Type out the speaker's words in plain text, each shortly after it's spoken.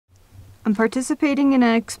I'm participating in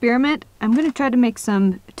an experiment. I'm going to try to make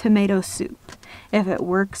some tomato soup. If it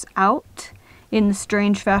works out in the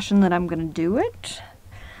strange fashion that I'm going to do it,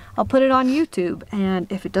 I'll put it on YouTube.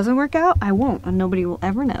 And if it doesn't work out, I won't, and nobody will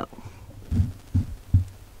ever know.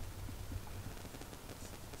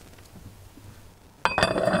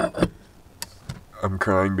 I'm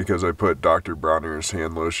crying because I put Dr. Bronner's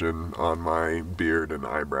hand lotion on my beard and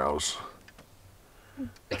eyebrows.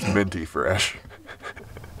 It's minty fresh.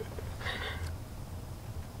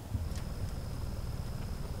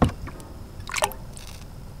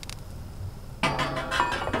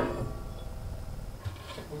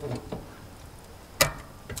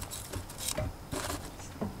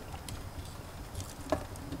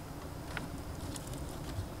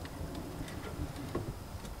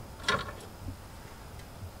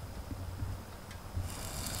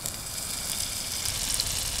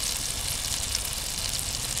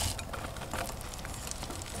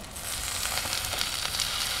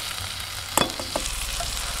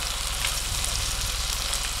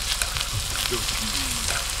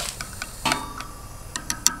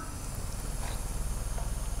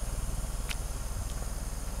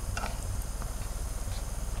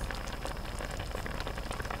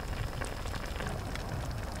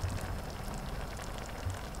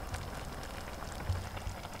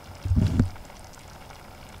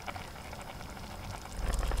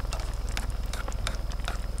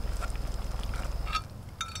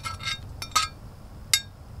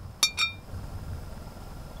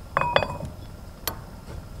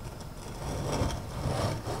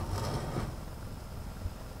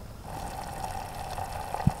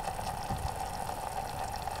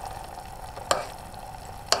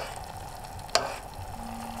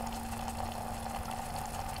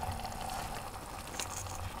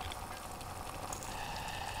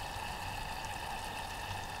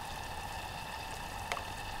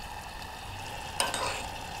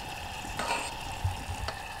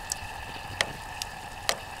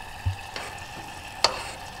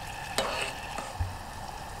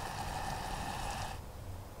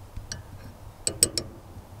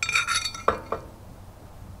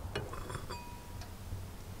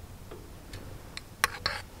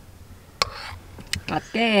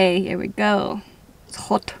 Okay, here we go. It's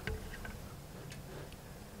hot.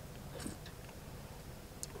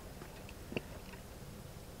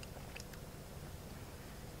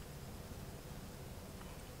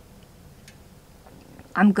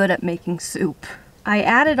 I'm good at making soup. I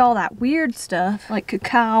added all that weird stuff like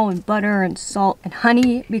cacao and butter and salt and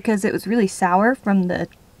honey because it was really sour from the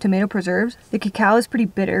tomato preserves. The cacao is pretty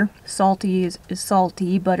bitter. Salty is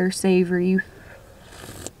salty, butter savory.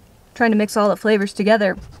 Trying to mix all the flavors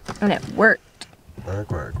together, and it worked. Quack,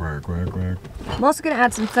 quack, quack, quack, quack. I'm also gonna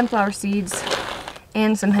add some sunflower seeds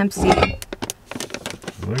and some hemp seed.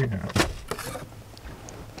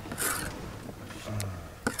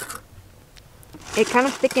 It kind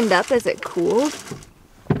of thickened up as it cooled.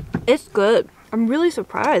 It's good. I'm really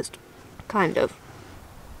surprised, kind of.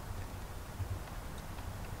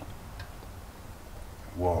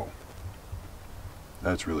 Whoa.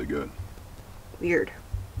 That's really good. Weird.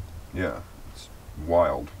 Yeah, it's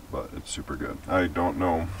wild, but it's super good. I don't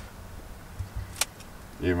know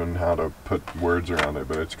even how to put words around it,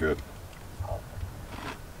 but it's good.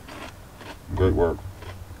 Great work.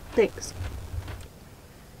 Thanks.